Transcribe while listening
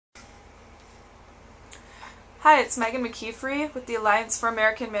Hi, it's Megan McKeefrey with the Alliance for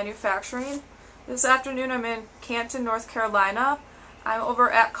American Manufacturing. This afternoon I'm in Canton, North Carolina. I'm over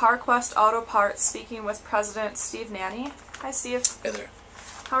at Carquest Auto Parts speaking with President Steve Nanny. Hi, Steve. Hey there.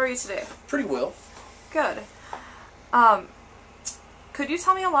 How are you today? Pretty well. Good. Could you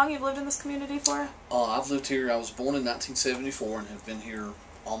tell me how long you've lived in this community for? I've lived here. I was born in 1974 and have been here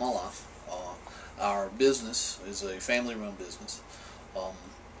all my life. Our business is a family-run business.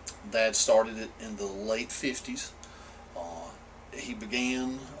 Dad started it in the late 50s. He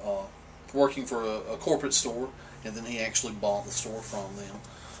began working for a corporate store, and then he actually bought the store from them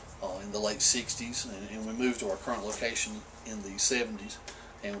in the late 60s, and we moved to our current location in the 70s,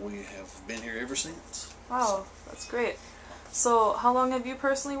 and we have been here ever since. Wow, that's great. So how long have you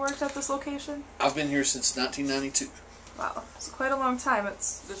personally worked at this location? I've been here since 1992. Wow, it's quite a long time.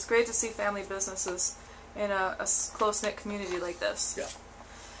 It's great to see family businesses in a close-knit community like this. Yeah.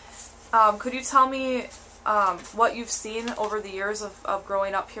 Could you tell me what you've seen over the years of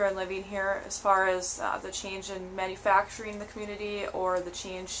growing up here and living here, as far as the change in manufacturing in the community, or the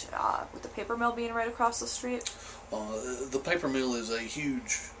change with the paper mill being right across the street? The paper mill is a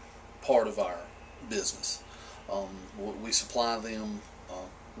huge part of our business. We supply them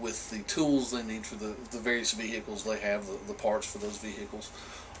with the tools they need for the various vehicles they have, the parts for those vehicles,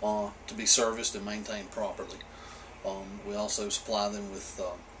 to be serviced and maintained properly. We also supply them with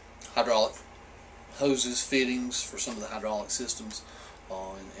hydraulic hoses, fittings for some of the hydraulic systems,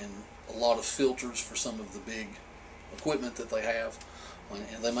 and a lot of filters for some of the big equipment that they have.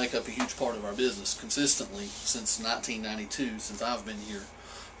 And they make up a huge part of our business consistently since 1992, since I've been here.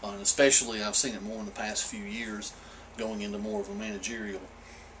 And especially I've seen it more in the past few years, going into more of a managerial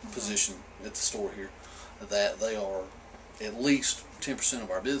position at the store here, that they are at least 10%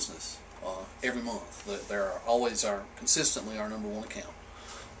 of our business every month. They are always consistently our #1 account.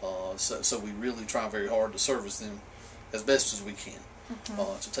 So we really try very hard to service them as best as we can,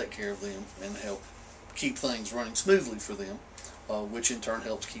 to take care of them and help keep things running smoothly for them, which in turn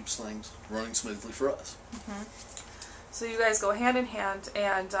helps keep things running smoothly for us. So you guys go hand in hand,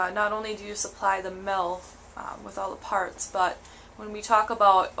 and not only do you supply the mill with all the parts, but when we talk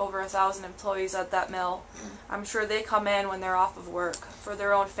about over 1,000 employees at that mill, I'm sure they come in when they're off of work for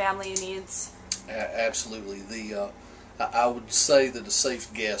their own family needs. Absolutely. I would say that a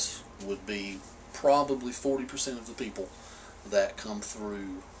safe guess would be probably 40% of the people that come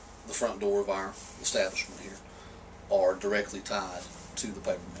through the front door of our establishment here are directly tied to the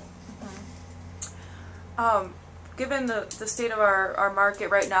paper mill. Given the state of our market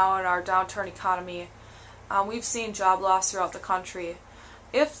right now and our downturn economy, we've seen job loss throughout the country.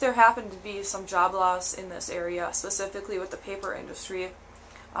 If there happened to be some job loss in this area, specifically with the paper industry,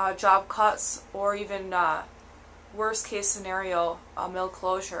 job cuts, or even worst case scenario, a mill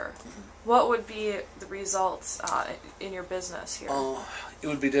closure, what would be the results in your business here? It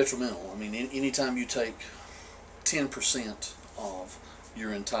would be detrimental. I mean, anytime you take 10% of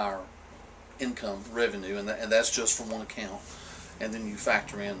your entire income revenue, and that's just from one account, and then you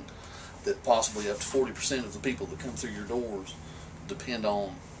factor in that possibly up to 40% of the people that come through your doors depend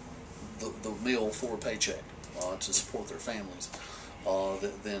on the mill for a paycheck to support their families,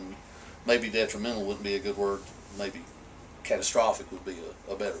 then maybe detrimental wouldn't be a good word. Maybe catastrophic would be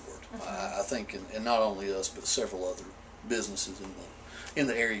a better word. I think, and not only us, but several other businesses in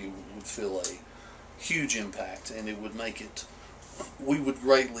the area would feel a huge impact, and it would make it, we would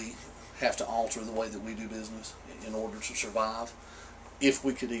greatly have to alter the way that we do business in order to survive, if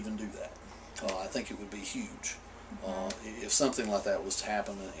we could even do that. I think it would be huge if something like that was to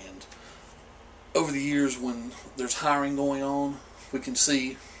happen. And over the years, when there's hiring going on, we can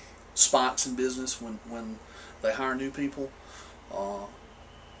see spikes in business when they hire new people.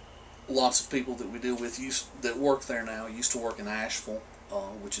 Lots of people that we deal with that work there now used to work in Asheville,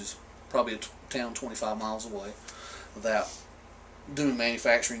 which is probably a town 25 miles away, that doing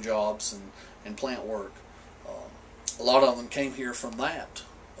manufacturing jobs and plant work. A lot of them came here from that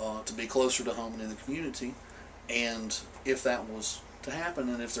to be closer to home and in the community, and if that was to happen,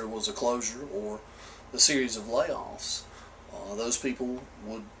 and if there was a closure or a series of layoffs, those people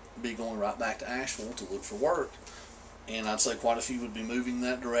would be going right back to Asheville to look for work, and I'd say quite a few would be moving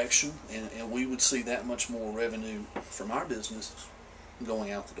that direction, and we would see that much more revenue from our business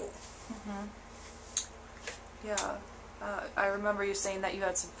going out the door. Yeah. I remember you saying that you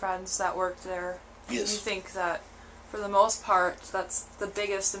had some friends that worked there. Yes. Do you think that, for the most part, that's the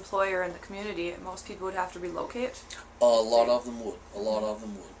biggest employer in the community? Most people would have to relocate? A lot of them would. A lot of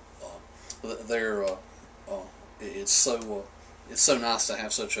them would. It's so nice to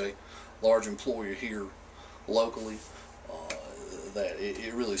have such a large employer here locally. that.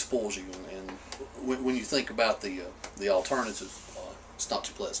 It really spoils you, and when you think about the alternative, it's not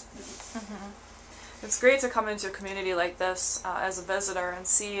too pleasant. It's great to come into a community like this as a visitor and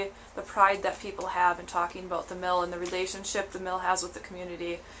see the pride that people have in talking about the mill and the relationship the mill has with the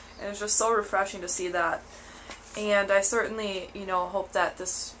community. And it's just so refreshing to see that. And I certainly, hope that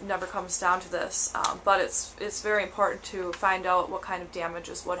this never comes down to this. But it's very important to find out what kind of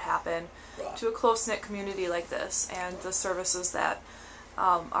damages would happen to a close-knit community like this and the services that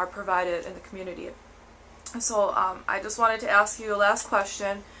are provided in the community. So I just wanted to ask you a last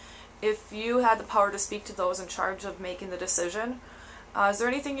question. If you had the power to speak to those in charge of making the decision, is there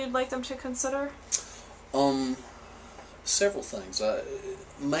anything you'd like them to consider? Several things.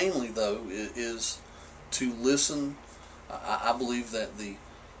 Mainly, though, is to listen. I believe that the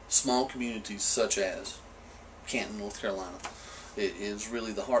small communities such as Canton, North Carolina, it is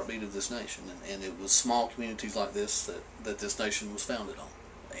really the heartbeat of this nation, and it was small communities like this that this nation was founded on.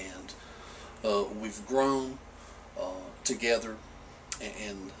 And we've grown together,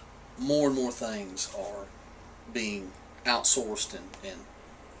 and more things are being outsourced and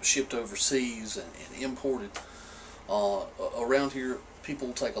shipped overseas and imported. Around here,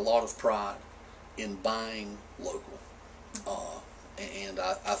 people take a lot of pride in buying local. And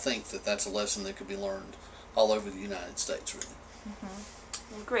I think that that's a lesson that could be learned all over the United States, really.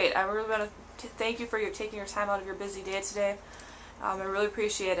 Well, great. I really want to thank you for taking your time out of your busy day today. I really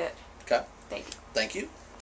appreciate it. Okay. Thank you. Thank you.